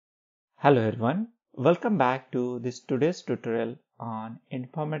Hello everyone, welcome back to today's tutorial on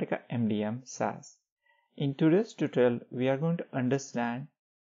Informatica MDM SaaS. In today's tutorial, we are going to understand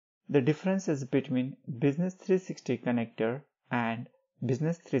the differences between Business 360 Connector and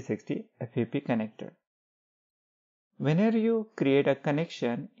Business 360 FEP Connector. Whenever you create a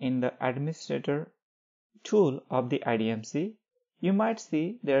connection in the administrator tool of the IDMC, you might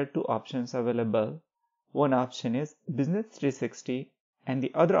see there are two options available. One option is Business 360 and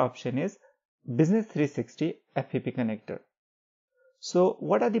the other option is Business 360 FEP Connector. So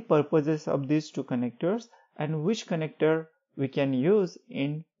what are the purposes of these two connectors and which connector we can use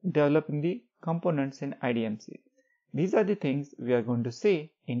in developing the components in IDMC? These are the things we are going to see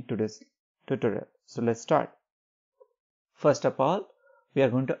in today's tutorial. So let's start. First of all, we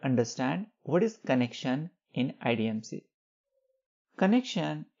are going to understand what is connection in IDMC.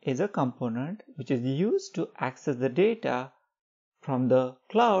 Connection is a component which is used to access the data from the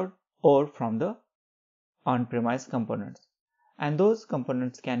cloud or from the on-premise components. And those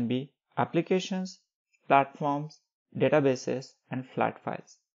components can be applications, platforms, databases, and flat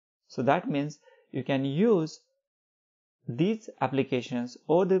files. So that means you can use these applications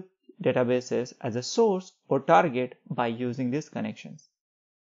or the databases as a source or target by using these connections.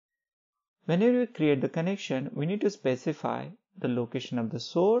 Whenever we create the connection, we need to specify the location of the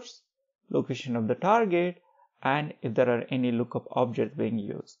source, location of the target, and if there are any lookup objects being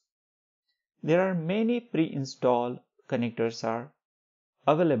used. There are many pre-installed connectors are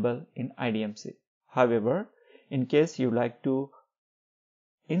available in IDMC. However, in case you like to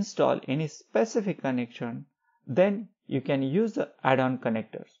install any specific connection, then you can use the add-on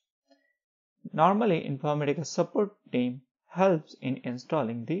connectors. Normally, Informatica support team helps in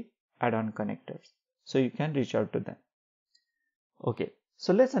installing the add-on connectors, so you can reach out to them. Okay,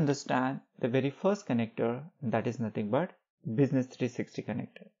 so let's understand the very first connector, that is nothing but Business 360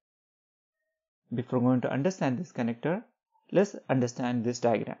 connector. Before going to understand this connector, let's understand this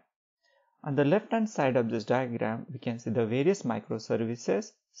diagram. On the left hand side of this diagram, we can see the various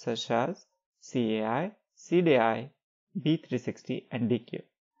microservices such as CAI, CDI, B360 and DQ.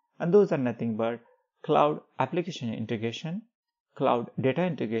 And those are nothing but Cloud Application Integration, Cloud Data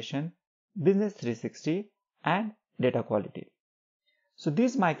Integration, Business 360 and Data Quality. So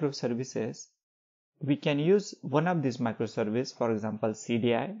these microservices, we can use one of these microservices, for example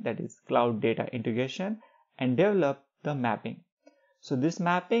CDI, that is Cloud Data Integration, and develop the mapping. So this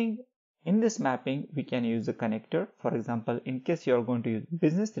mapping, in this mapping we can use a connector. For example, in case you are going to use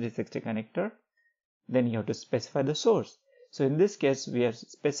Business 360 connector, then you have to specify the source. So in this case we are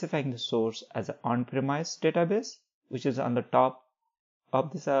specifying the source as an on-premise database, which is on the top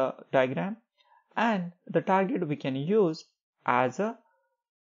of this diagram, and the target we can use as a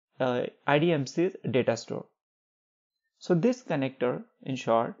IDMC's data store. So this connector, in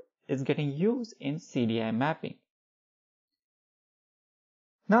short, is getting used in CDI mapping.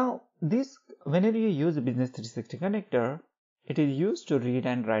 Now, whenever you use a Business 360 connector, it is used to read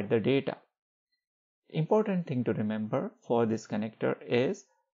and write the data. Important thing to remember for this connector is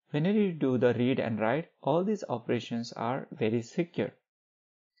whenever you do the read and write, all these operations are very secure.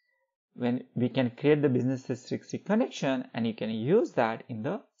 When we can create the Business 360 connection and you can use that in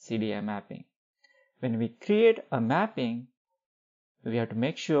the CDI mapping. When we create a mapping, we have to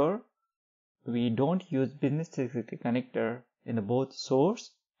make sure we don't use Business 360 connector in the both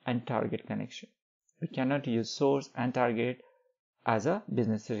source and target connection. We cannot use source and target as a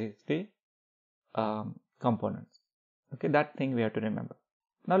Business 360 components. Okay, that thing we have to remember.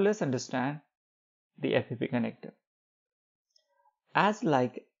 Now let's understand the FEP connector. As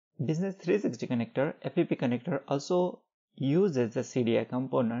like Business 360 connector, FEP connector also uses the CDI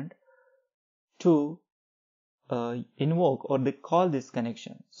component to invoke or they call this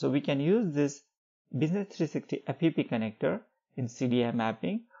connection. So we can use this Business 360 FEP connector in CDI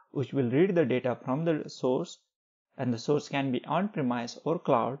mapping, which will read the data from the source, and the source can be on-premise or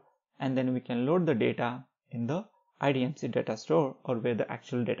cloud, and then we can load the data in the IDMC data store or where the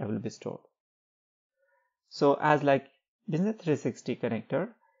actual data will be stored. So as like Business 360 connector,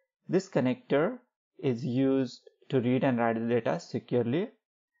 this connector is used to read and write the data securely,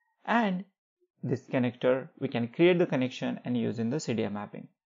 and this connector we can create the connection and use in the CDI mapping.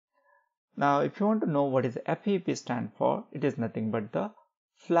 Now if you want to know what is FEP stand for, it is nothing but the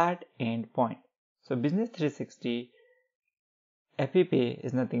flat endpoint. So Business 360 FEP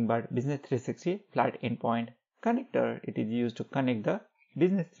is nothing but Business 360 flat endpoint connector. It is used to connect the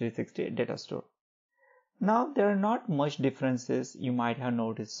Business 360 data store. Now there are not much differences you might have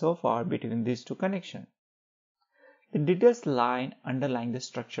noticed so far between these two connections. The details lie underlying the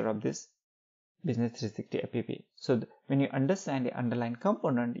structure of this Business 360 FEP. So when you understand the underlying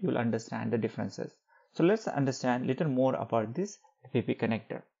component, you will understand the differences. So let's understand a little more about this FEP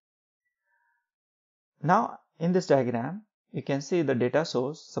connector. Now in this diagram, you can see the data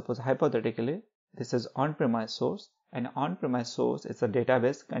source. Suppose hypothetically, this is on-premise source, and on-premise source is a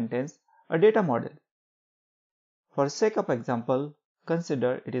database contains a data model. For sake of example,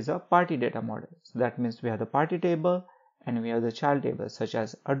 consider it is a party data model. So that means we have the party table and we have the child table such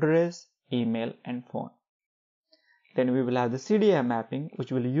as address, email and phone. Then we will have the CDI mapping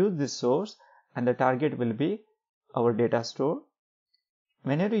which will use this source, and the target will be our data store.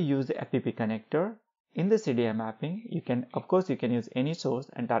 Whenever you use the FEP connector in the CDI mapping, you can use any source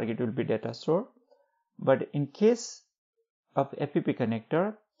and target will be data store. But in case of FEP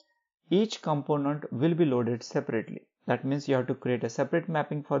connector, each component will be loaded separately. That means you have to create a separate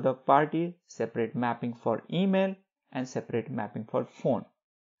mapping for the party, separate mapping for email and separate mapping for phone.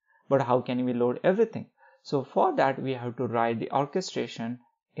 But how can we load everything? So for that we have to write the orchestration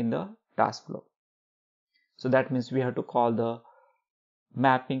in the task flow. So that means we have to call the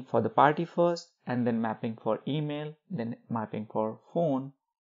mapping for the party first, and then mapping for email, then mapping for phone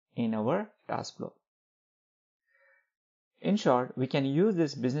in our task flow. In short, we can use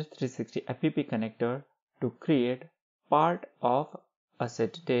this Business 360 FEP connector to create part of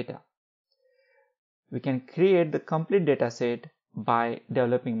asset data. We can create the complete data set by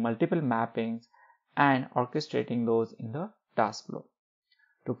developing multiple mappings and orchestrating those in the task flow.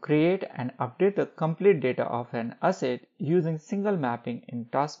 To create and update the complete data of an asset using single mapping in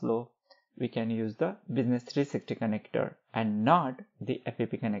task flow, we can use the Business 360 connector and not the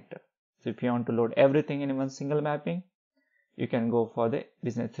FEP connector. So if you want to load everything in one single mapping, you can go for the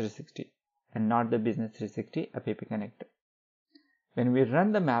Business 360 and not the Business 360 FEP connector. When we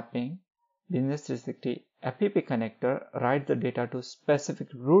run the mapping, Business 360 FEP connector writes the data to specific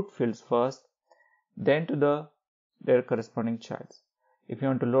root fields first, then to their corresponding childs. If you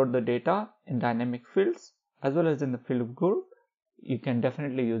want to load the data in dynamic fields as well as in the field group, you can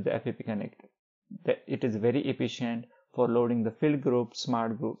definitely use the FEP connector. It is very efficient for loading the field group,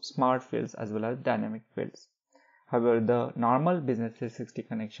 smart fields as well as dynamic fields. However, the normal Business 360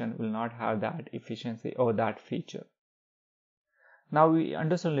 connection will not have that efficiency or that feature. Now we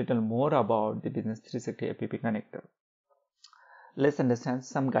understand a little more about the Business 360 FEP connector. Let's understand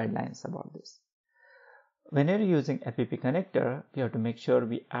some guidelines about this. Whenever using FEP connector, we have to make sure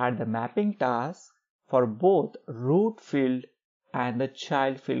we add the mapping task for both root field and the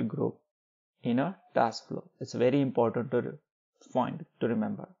child field group in a task flow. It's very important point to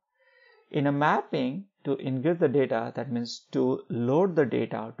remember. In a mapping, to ingest the data, that means to load the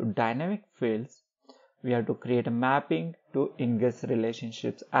data to dynamic fields, we have to create a mapping to ingest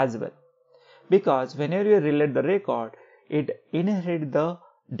relationships as well. Because whenever you relate the record, it inherits the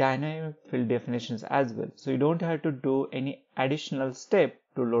dynamic field definitions as well. So you don't have to do any additional step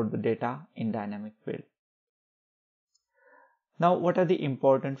to load the data in dynamic field. Now, what are the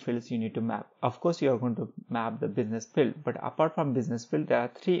important fields you need to map? Of course, you are going to map the business field, but apart from business field, there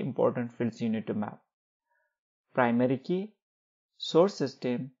are three important fields you need to map: primary key, source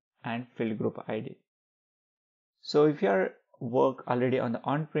system, and field group ID. So if you are work already on the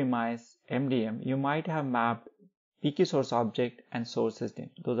on-premise MDM, you might have mapped PK source object and source system.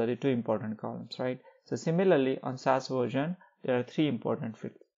 Those are the two important columns, right? So similarly, on SaaS version, there are three important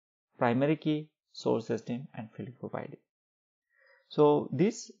fields: primary key, source system, and field group ID. So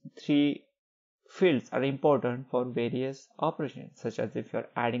these three fields are important for various operations, such as if you're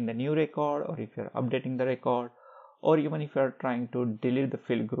adding the new record, or if you're updating the record, or even if you're trying to delete the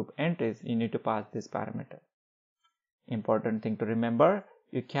field group entries, you need to pass this parameter. Important thing to remember,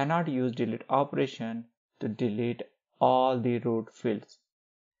 you cannot use delete operation to delete all the root fields.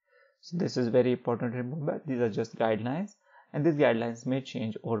 So this is very important to remember. These are just guidelines, and these guidelines may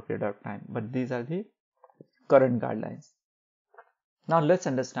change over a period of time, but these are the current guidelines. Now let's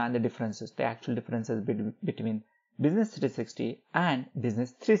understand the differences, the actual differences between Business 360 and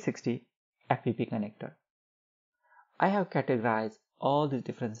Business 360 FEP connector. I have categorized all these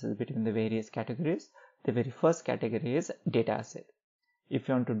differences between the various categories. The very first category is data asset. If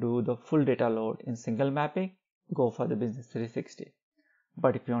you want to do the full data load in single mapping, go for the Business 360.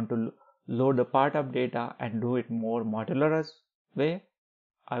 But if you want to load a part of data and do it more modular way,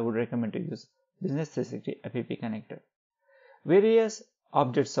 I would recommend to use Business 360 FEP connector. Various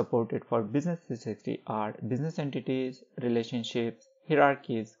objects supported for Business 360 are business entities, relationships,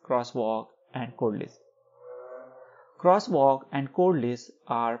 hierarchies, crosswalk, and code lists. Crosswalk and code lists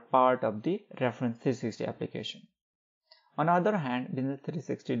are part of the Reference 360 application. On the other hand, Business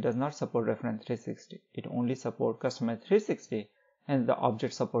 360 does not support Reference 360. It only supports Customer 360, and the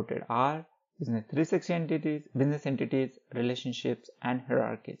objects supported are business 360 entities, business entities, relationships, and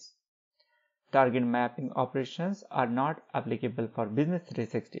hierarchies. Target mapping operations are not applicable for business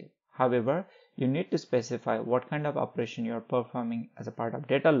 360. However, you need to specify what kind of operation you are performing as a part of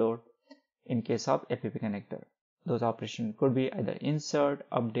data load in case of FEP Connector. Those operations could be either insert,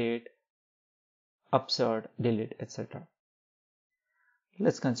 update, upsert, delete, etc.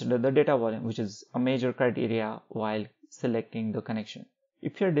 Let's consider the data volume, which is a major criteria while selecting the connection.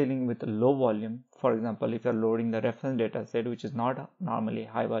 If you're dealing with a low volume, for example, if you're loading the reference data set, which is not normally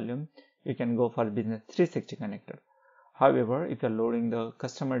high volume, you can go for business 360 connector. However, if you're loading the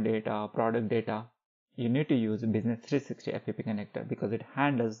customer data, product data, you need to use business 360 FEP connector because it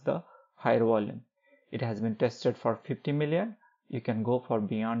handles the higher volume. It has been tested for 50 million. You can go for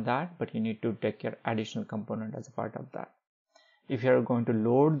beyond that, but you need to take your additional component as a part of that. If you are going to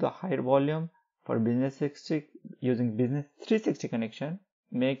load the higher volume for business 60 using business 360 connection,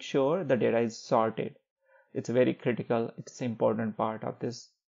 make sure the data is sorted. It's very critical. It's an important part of this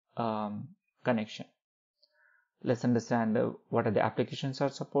connection. Let's understand what are the applications are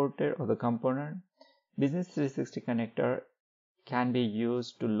supported or the component. Business 360 connector can be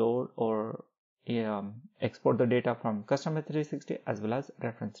used to load or export the data from customer 360 as well as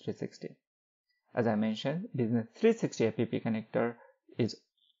reference 360. As I mentioned, business 360 FEP connector is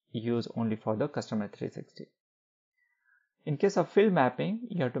used only for the customer 360. In case of field mapping,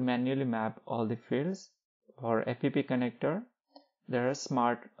 you have to manually map all the fields. For FEP connector, there are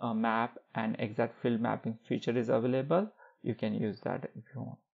smart map and exact field mapping feature is available. You can use that if you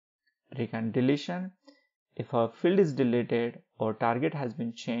want. Recurrent deletion. If a field is deleted or target has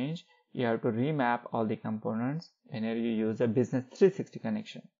been changed, you have to remap all the components whenever you use a business 360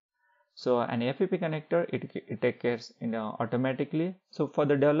 connection. So an FEP connector, it takes care automatically. So for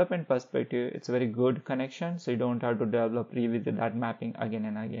the development perspective, it's a very good connection. So you don't have to revisit that mapping again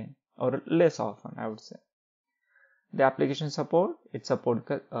and again, or less often, I would say. The application support, it supports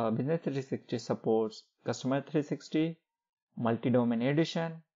business 360 supports customer 360, multi-domain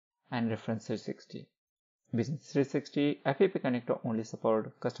edition, and reference 360. Business 360 FEP connector only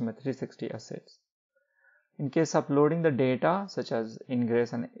support customer 360 assets. In case of loading the data such as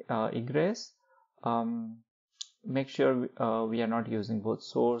ingress and egress, make sure we are not using both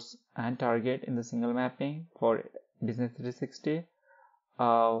source and target in the single mapping for business 360.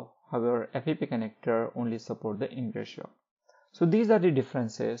 However, FEP connector only support the ingress show. So these are the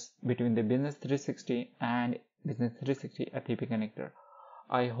differences between the business 360 and business 360 FEP connector.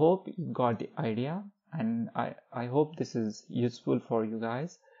 I hope you got the idea, and I hope this is useful for you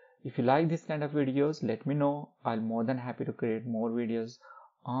guys. If you like this kind of videos, let me know. I'm more than happy to create more videos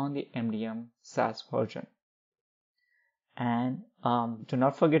on the MDM SaaS version. And do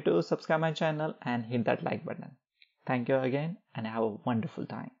not forget to subscribe my channel and hit that like button. Thank you again and have a wonderful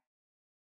time.